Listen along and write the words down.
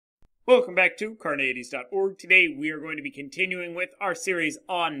Welcome back to Carneades.org. Today we are going to be continuing with our series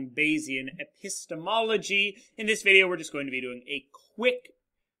on Bayesian Epistemology. In this video we're just going to be doing a quick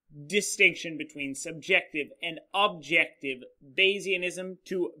distinction between subjective and objective Bayesianism,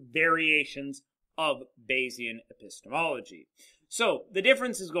 two variations of Bayesian epistemology. So the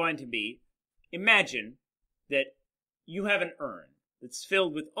difference is going to be, imagine that you have an urn that's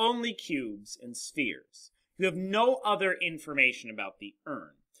filled with only cubes and spheres. You have no other information about the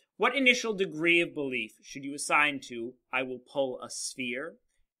urn. What initial degree of belief should you assign to, I will pull a sphere?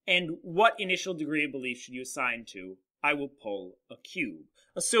 And what initial degree of belief should you assign to, I will pull a cube?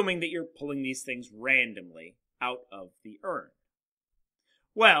 Assuming that you're pulling these things randomly out of the urn.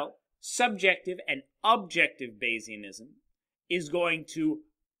 Well, subjective and objective Bayesianism is going to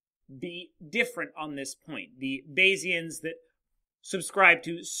be different on this point. The Bayesians that subscribe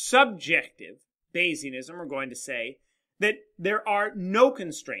to subjective Bayesianism are going to say that there are no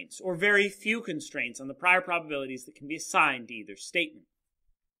constraints, or very few constraints, on the prior probabilities that can be assigned to either statement.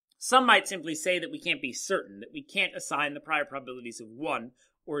 Some might simply say that we can't be certain, that we can't assign the prior probabilities of 1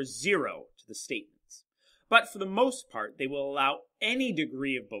 or 0 to the statements. But for the most part, they will allow any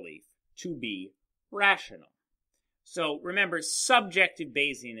degree of belief to be rational. So remember, subjective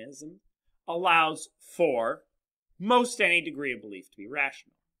Bayesianism allows for most any degree of belief to be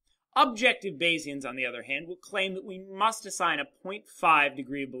rational. Objective Bayesians, on the other hand, will claim that we must assign a 0.5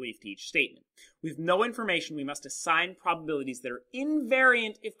 degree of belief to each statement. With no information, we must assign probabilities that are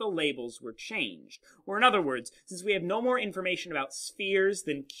invariant if the labels were changed. Or in other words, since we have no more information about spheres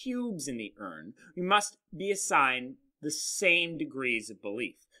than cubes in the urn, we must be assigned the same degrees of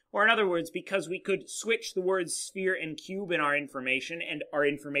belief. Or in other words, because we could switch the words sphere and cube in our information and our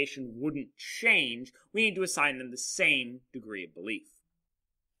information wouldn't change, we need to assign them the same degree of belief.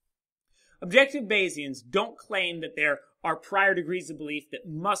 Objective Bayesians don't claim that there are prior degrees of belief that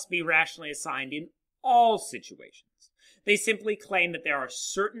must be rationally assigned in all situations. They simply claim that there are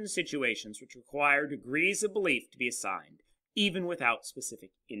certain situations which require degrees of belief to be assigned, even without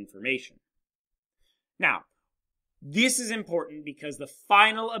specific information. Now, this is important because the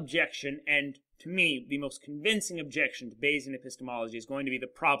final objection, and to me, the most convincing objection to Bayesian epistemology, is going to be the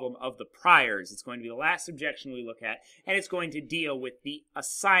problem of the priors. It's going to be the last objection we look at, and it's going to deal with the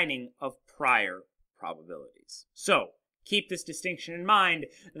assigning of prior probabilities. So, keep this distinction in mind.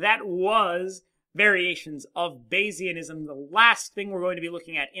 That was variations of Bayesianism. The last thing we're going to be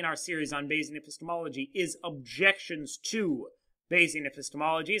looking at in our series on Bayesian epistemology is objections to Bayesian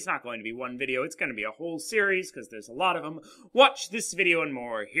epistemology. It's not going to be one video, it's going to be a whole series because there's a lot of them. Watch this video and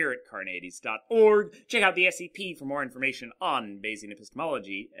more here at Carneades.org. Check out the SEP for more information on Bayesian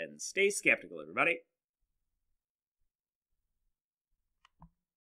epistemology, and stay skeptical, everybody.